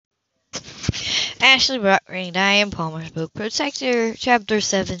Ashley Brock reading Diane Palmer's book, Protector, Chapter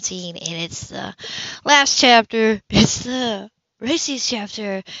 17, and it's the last chapter. It's the raciest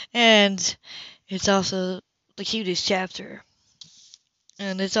chapter, and it's also the cutest chapter.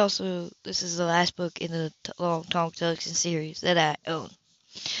 And this is the last book in the Long Tom Collection series that I own.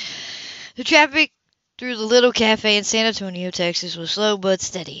 The traffic through the little cafe in San Antonio, Texas was slow but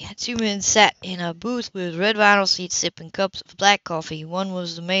steady. Two men sat in a booth with red vinyl seats sipping cups of black coffee. One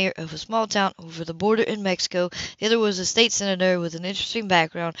was the mayor of a small town over the border in Mexico. The other was a state senator with an interesting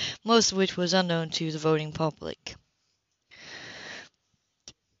background, most of which was unknown to the voting public.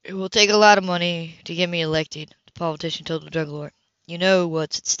 It will take a lot of money to get me elected, the politician told the drug lord. You know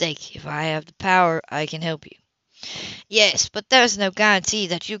what's at stake. If I have the power, I can help you. Yes, but there's no guarantee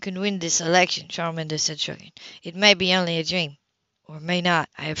that you can win this election, Charmander said, shrugging. It may be only a dream, or may not.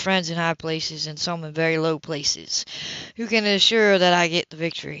 I have friends in high places and some in very low places who can assure that I get the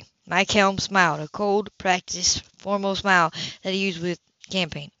victory. Mike Helm smiled, a cold, practiced, formal smile that he used with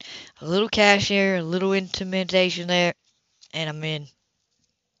campaign. A little cash here, a little intimidation there, and I'm in.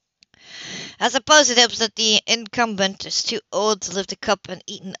 I suppose it helps that the incumbent is too old to lift a cup and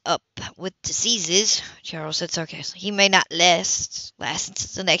eaten up with diseases, Charles said sarcastically. He may not last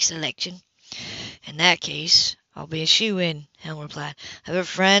the next election. In that case, I'll be a shoo-in, Helm replied. I have a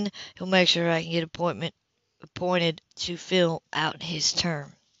friend who'll make sure I can get appointed to fill out his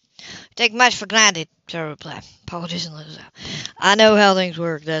term. Take much for granted, Charles replied. Politician let us out. I know how things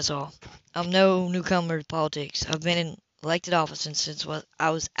work, that's all. I'm no newcomer to politics. I've been in elected office since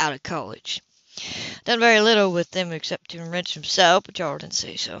I was out of college. Done very little with them except to enrich himself, but Charles didn't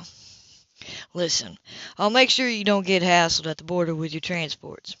say so. Listen, I'll make sure you don't get hassled at the border with your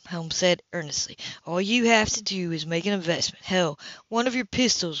transports, Helm said earnestly. All you have to do is make an investment. Hell, one of your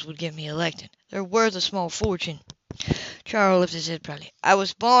pistols would get me elected. They're worth a small fortune. Charles lifted his head proudly. I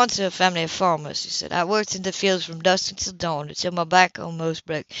was born to a family of farmers, he said. I worked in the fields from dusk until dawn until my back almost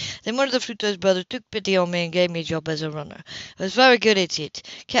broke. Then one of the Frutos brothers took pity on me and gave me a job as a runner. I was very good at it,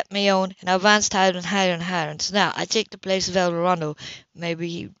 kept me on, and I advanced higher and higher and higher, and so now I take the place of El Dorado. May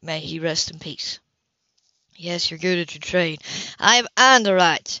he rest in peace. Yes, you're good at your trade. I have earned the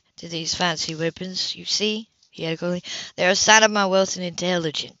right to these fancy weapons, you see, he added coldly. They are a sign of my wealth and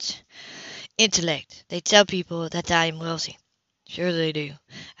intelligence. Intellect. They tell people that I am wealthy. Sure they do.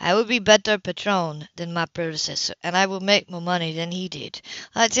 I will be better patron than my predecessor, and I will make more money than he did.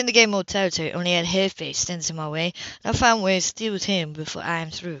 I intend to gain more territory, only at Headface stands in my way, and I'll find ways to deal with him before I am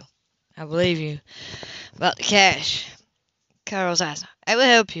through. I believe you. About the cash. Carol's eyes. I will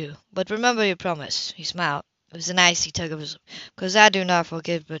help you, but remember your promise. He smiled. It was an icy tug of his lip, because I do not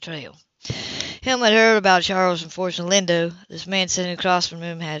forgive betrayal. Helm had heard about Charles' enforcer Lindo. This man sitting across from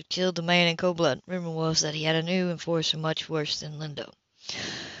him had killed the man in cold blood. Rumor was that he had a new enforcer much worse than Lindo.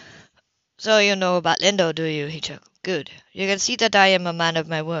 So you know about Lindo, do you? He chuckled. Good. You can see that I am a man of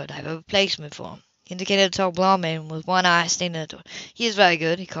my word. I have a replacement for him. He indicated a tall blond man with one eye standing at the door. He is very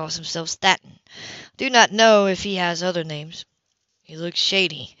good. He calls himself Staten. Do not know if he has other names. He looks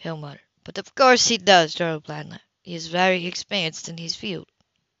shady, Helm muttered. But of course he does, Charles replied. He is very experienced in his field.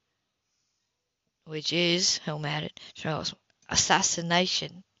 Which is, Helm added, Charles,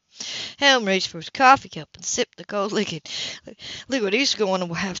 assassination. Helm reached for his coffee cup and sipped the cold liquid. He's going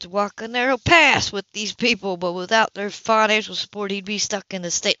to have to walk a narrow path with these people, but without their financial support he'd be stuck in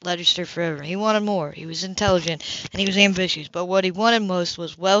the state legislature forever. He wanted more. He was intelligent, and he was ambitious, but what he wanted most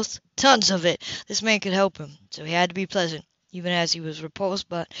was wealth, tons of it. This man could help him, so he had to be pleasant, even as he was repulsed,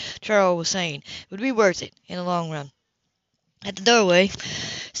 but Charles was saying it would be worth it in the long run. At the doorway,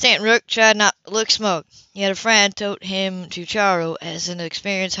 Stanton Rook tried not to look smug. He had a friend told him to Charo as an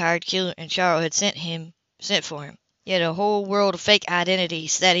experienced hired killer, and Charo had sent for him. He had a whole world of fake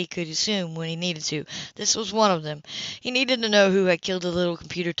identities that he could assume when he needed to. This was one of them. He needed to know who had killed the little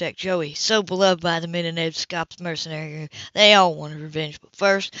computer tech Joey, so beloved by the men in Ed Scott's mercenary group. They all wanted revenge, but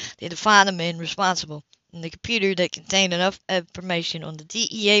first they had to find the men responsible, and the computer that contained enough information on the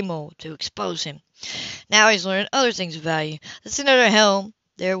DEA mole to expose him. Now he's learned other things of value. The Senator Helm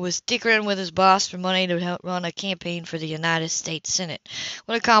there was dickering with his boss for money to help run a campaign for the United States Senate.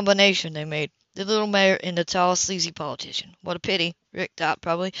 What a combination they made. The little mayor and the tall, sleazy politician. What a pity, Rick thought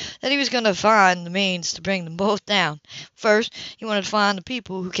probably, that he was going to find the means to bring them both down. First, he wanted to find the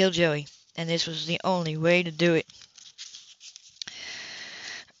people who killed Joey, and this was the only way to do it.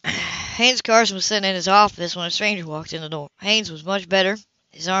 Haynes Carson was sitting in his office when a stranger walked in the door. Haynes was much better.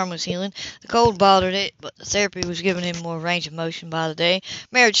 His arm was healing. The cold bothered it, but the therapy was giving him more range of motion by the day.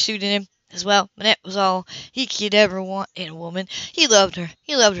 Marriage suited him as well. Manette was all he could ever want in a woman. He loved her.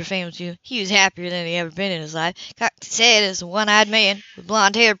 He loved her family too. He was happier than he ever been in his life. Cocked his head as a one-eyed man with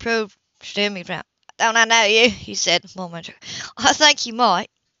blonde hair approached him. He frowned. Don't I know you? He said momentarily. I think you might.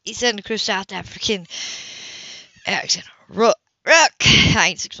 He said in a crisp South African accent. Rook,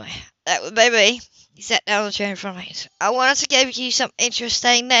 Haynes explained. That would be me. He sat down on the chair in front of Haynes. I wanted to give you some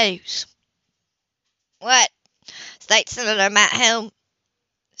interesting news. What? State Senator Matt Helm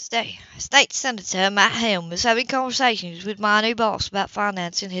is having conversations with my new boss about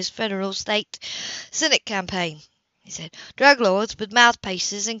financing his federal state Senate campaign. He said, drug lords with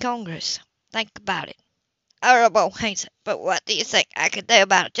mouthpieces in Congress. Think about it. Horrible, he said, but what do you think I could do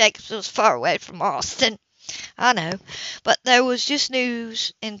about it? Jacobsville's far away from Austin. I know, but there was just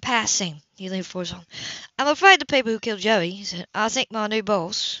news in passing. He leaned forward his arm. I'm afraid the people who killed Joey, he said, I think my new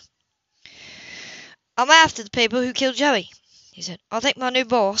boss. I'm after the people who killed Joey, he said. I think my new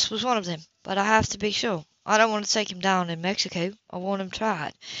boss was one of them, but I have to be sure. I don't want to take him down in Mexico. I want him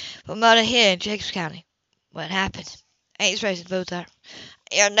tried. But murder here in Jacobs County. What happened? Haynes raised both arms.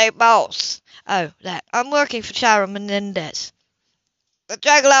 Your new boss. Oh, that. I'm working for Chira Menendez. The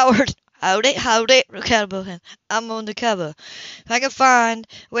drug lord. Hold it, Ricardo. I'm on the cover. If I can find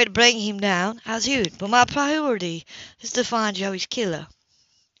a way to bring him down, I'll do it. But my priority is to find Joey's killer.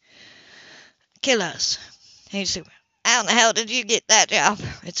 Killers. Haynes said, how in the hell did you get that job?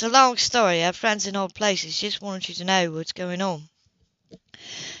 It's a long story. I have friends in old places. Just wanted you to know what's going on.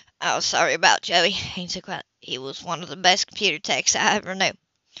 Oh, sorry about Joey, Haynes said quietly. He was one of the best computer techs I ever knew.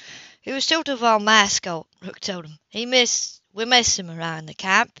 He was sort of our mascot, Rook told him. We miss him around the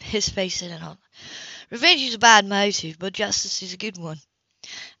camp. His face said it all. Revenge is a bad motive, but justice is a good one.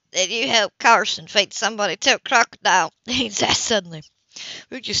 Did you help Carson feed somebody to a crocodile? Haynes asked suddenly.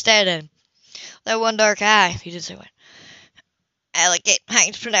 Rook just stared at him. That one dark eye, he didn't say what. Alligator,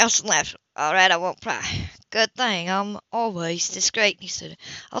 Haynes pronounced and laughed. All right, I won't pry. Good thing I'm always discreet, he said.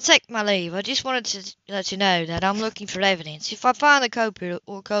 I'll take my leave. I just wanted to let you know that I'm looking for evidence. If I find the culprit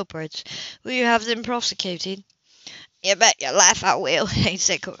or culprits, will you have them prosecuted? You bet your life I will, he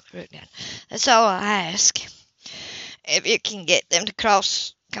said. That's all I ask. If you can get them to come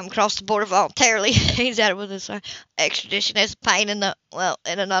across the border voluntarily, he's added with a sigh. Extradition is a pain in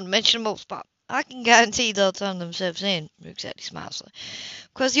an unmentionable spot. I can guarantee they'll turn themselves in, Rook said, he smiled.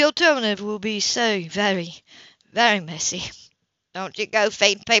 Because the alternative will be so very, very messy. Don't you go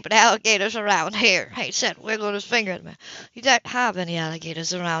feeding people to alligators around here, he said, wiggling his finger at me. You don't have any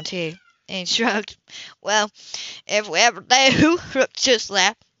alligators around here. Haynes shrugged. Well, if we ever do, Rook just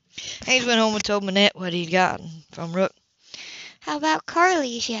laughed. Haynes went home and told Manette what he'd gotten from Rook. How about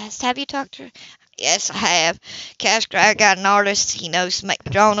Carly, she asked. Have you talked to her? Yes, I have. Cash got an artist. He knows to make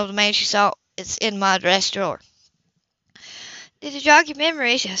the drawing of the man she saw. It's in my dress drawer. Did it jog your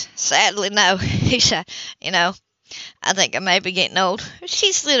memories? Yes. Sadly, no, he said. I think I may be getting old.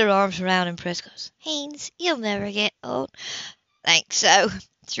 She slid her arms around him pressed close. Haynes, you'll never get old. Think so.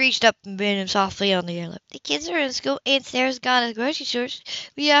 She reached up and bent him softly on the earlip. The kids are in school. Aunt Sarah's gone to the grocery store.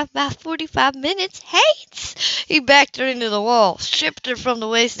 We have about 45 minutes. Haynes! He backed her into the wall, stripped her from the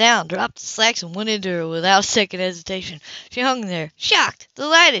waist down, dropped the slacks, and went into her without a second hesitation. She hung there, shocked,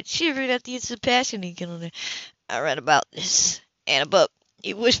 delighted, shivering at the instant passion he kindled her. I read about this in a book,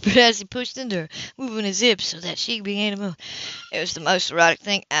 he whispered as he pushed into her, moving his hips so that she began to move. It was the most erotic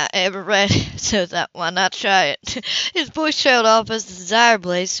thing I ever read, so I thought, why not try it? His voice trailed off as the desire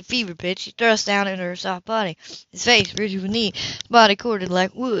blazed to fever pitch. He thrust down into her soft body. His face rigid beneath, his body corded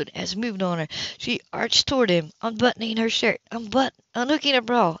like wood as he moved on her. She arched toward him, unbuttoning her shirt, unhooking her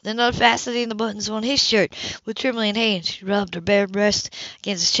bra, then unfastening the buttons on his shirt. With trembling hands, she rubbed her bare breast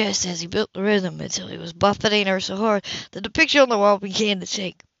against his chest as he built the rhythm until he was buffeting her so hard that the picture on the wall began to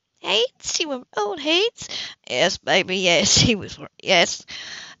shake. Hates? She went, oh, hates? Yes, baby, yes, he was, yes.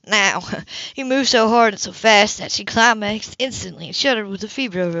 Now, he moved so hard and so fast that she climaxed instantly and shuddered with the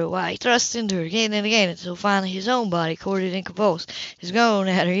fever of it while he thrust into her again and again until finally his own body corded and convulsed. His groan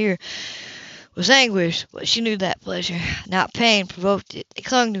at her ear was anguish, but she knew that pleasure, not pain, provoked it. They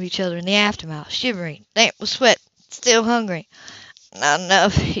clung to each other in the aftermath, shivering, damp with sweat, still hungry. Not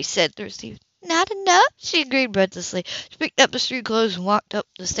enough, he said through his teeth. Not enough, she agreed breathlessly. She picked up the street clothes and walked up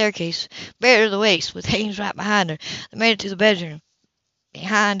the staircase, bare to the waist, with Haynes right behind her. They made it to the bedroom.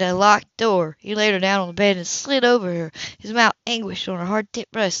 Behind a locked door, he laid her down on the bed and slid over her, his mouth anguished on her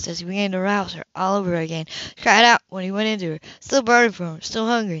hard-tipped breast as he began to rouse her all over again. She cried out when he went into her, still burning for him, still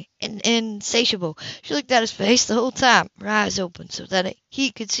hungry, and insatiable. She looked at his face the whole time, her eyes open, so that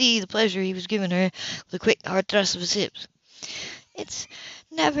he could see the pleasure he was giving her with a quick, hard thrust of his hips. It's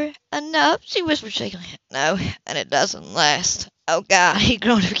never enough, she whispered shakily. No, and it doesn't last. Oh, God, he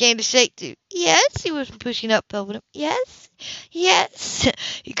groaned and began to shake, too. Yes, he whispered, pushing up, pelvic him. Yes, yes,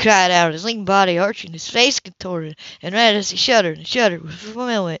 he cried out, his lean body arching, his face contorted and red as he shuddered and shuddered with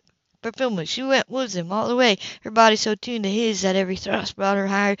fulfillment. But filming, she went with him all the way, her body so tuned to his that every thrust brought her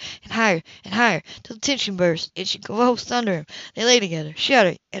higher and higher and higher, till the tension burst, and she convulsed under him. They lay together,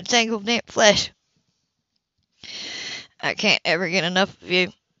 shuddering, and tangled damp flesh. "I can't ever get enough of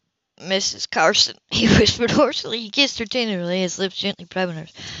you, Mrs. Carson," he whispered hoarsely. He kissed her tenderly, his lips gently probing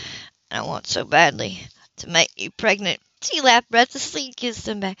hers. "I want so badly to make you pregnant." She laughed breathlessly and kissed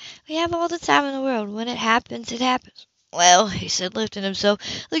him back. "We have all the time in the world. When it happens, it happens." "Well," he said, lifting himself,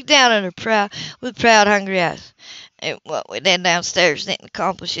 looked down at her with proud, hungry eyes. "And what we did downstairs didn't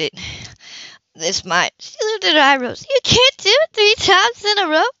accomplish it. This might." She lifted her eyebrows. "You can't do it 3 times in a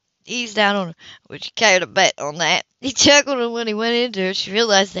row." He eased down on her. "Would you care to bet on that?" He chuckled, and when he went into her, she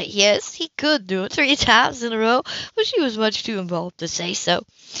realized that yes, he could do it 3 times in a row, but she was much too involved to say so.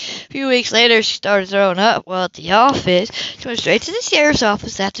 A few weeks later, she started throwing up while at the office. She went straight to the sheriff's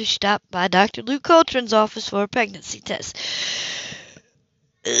office after she stopped by Dr. Luke Coltrane's office for a pregnancy test.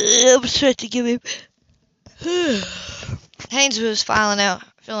 I'm trying to give him. Haynes was filling out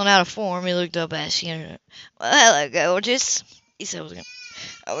a form. He looked up as she entered it. "Well, hello, gorgeous," he said.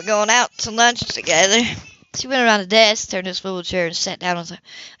 "Are we going out to lunch together?" She went around the desk, turned to a swivel chair, and sat down on the.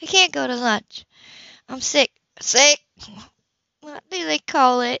 "I can't go to lunch. I'm sick." "Sick? What do they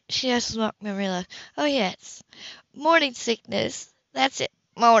call it?" she asked with mock memory laugh. "Oh, yes. Morning sickness. That's it.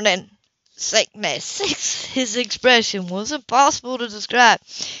 Morning sickness." His expression was impossible to describe.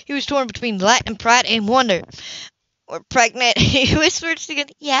 He was torn between delight and pride and wonder. "We're pregnant," he whispered.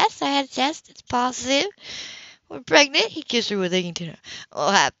 "Yes, I had a test. It's positive." "We're pregnant?" He kissed her with aching tenderness.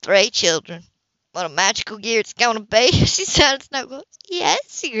 "We'll have 3 children. What a magical year it's going to be." She sounded snugged.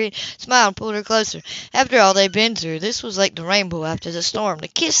 "Yes," he grinned, smiled, and pulled her closer. After all they'd been through, this was like the rainbow after the storm, the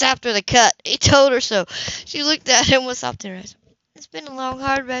kiss after the cut. He told her so. She looked at him with soft interest. "It's been a long,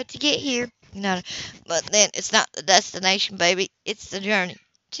 hard road to get here." He nodded. "But then it's not the destination, baby. It's the journey."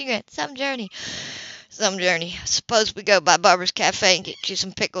 She grinned. "Some journey." "Some journey. Suppose we go by Barbara's Cafe and get you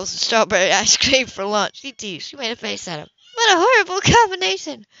some pickles and strawberry ice cream for lunch." He teased. She made a face at him. "What a horrible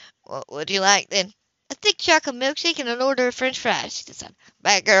combination." "What would you like, then?" "A thick chocolate milkshake and an order of French fries," she decided.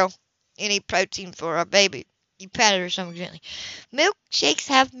 "Bad girl. You need protein for our baby." He patted her stomach gently. "Milkshakes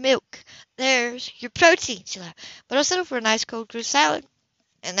have milk. There's your protein," she laughed. "But I'll settle for a nice cold crisp salad."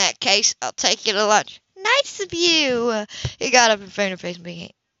 "In that case, I'll take you to lunch." "Nice of you." He got up and framed her face and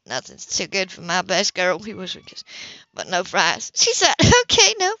began. "Nothing's too good for my best girl," he whispered. "But no fries." She said,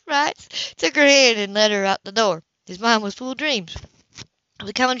 "Okay, no fries." Took her hand and led her out the door. His mind was full of dreams. Of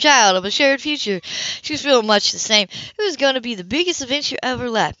a common child, of a shared future. She was feeling much the same. It was going to be the biggest adventure of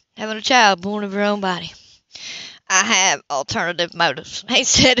her life, having a child born of her own body. "I have alternative motives," he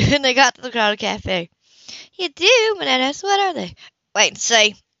said when they got to the crowded cafe. "You do?" Manette asked. "What are they?" "Wait and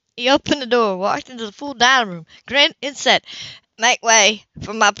see." He opened the door, walked into the full dining room, grinned, and said, "Make way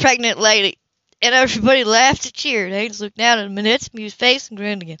for my pregnant lady." And everybody laughed and cheered. Haynes looked down at Manette's amused face and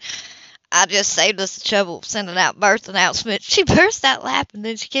grinned again. "I just saved us the trouble of sending out birth announcements." She burst out laughing,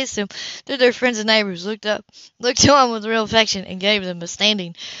 then she kissed him. Then their friends and neighbors looked on with real affection, and gave them a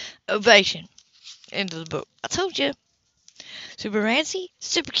standing ovation. Into the book. I told you. Super rancy,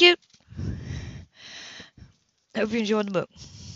 super cute. Hope you enjoyed the book.